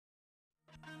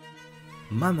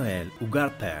Manuel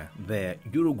Ugarte, the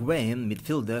Uruguayan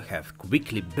midfielder, has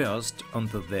quickly burst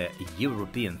onto the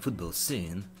European football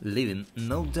scene, leaving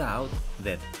no doubt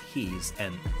that he is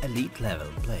an elite-level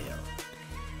player.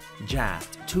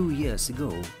 Just 2 years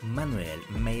ago, Manuel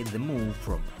made the move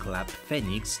from Club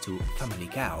Phoenix to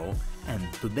Famalicão, and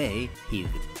today he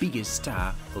is the biggest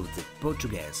star of the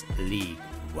Portuguese League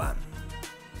One.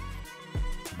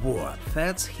 What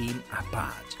sets him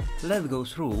apart? Let's go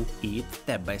through it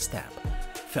step by step.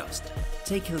 First,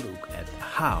 take a look at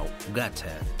how Ugarte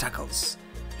tackles.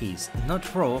 He's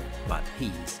not raw, but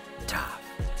he's tough.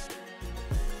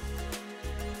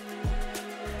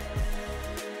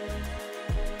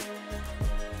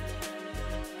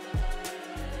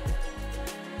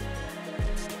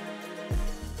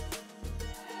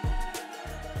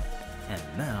 And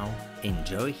now,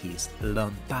 enjoy his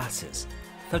long passes.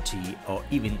 30 or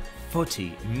even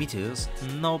 40 meters,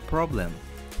 no problem.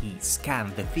 He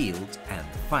scans the field and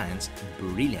finds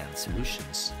brilliant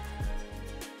solutions.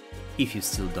 If you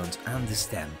still don't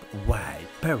understand why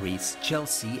Paris,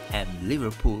 Chelsea and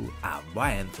Liverpool are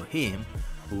vying for him,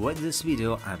 watch this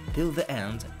video until the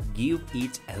end, give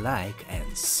it a like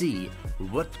and see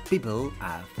what people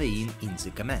are saying in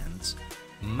the comments.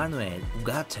 Manuel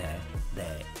Ugarte,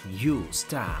 the new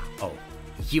star of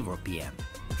European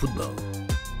football.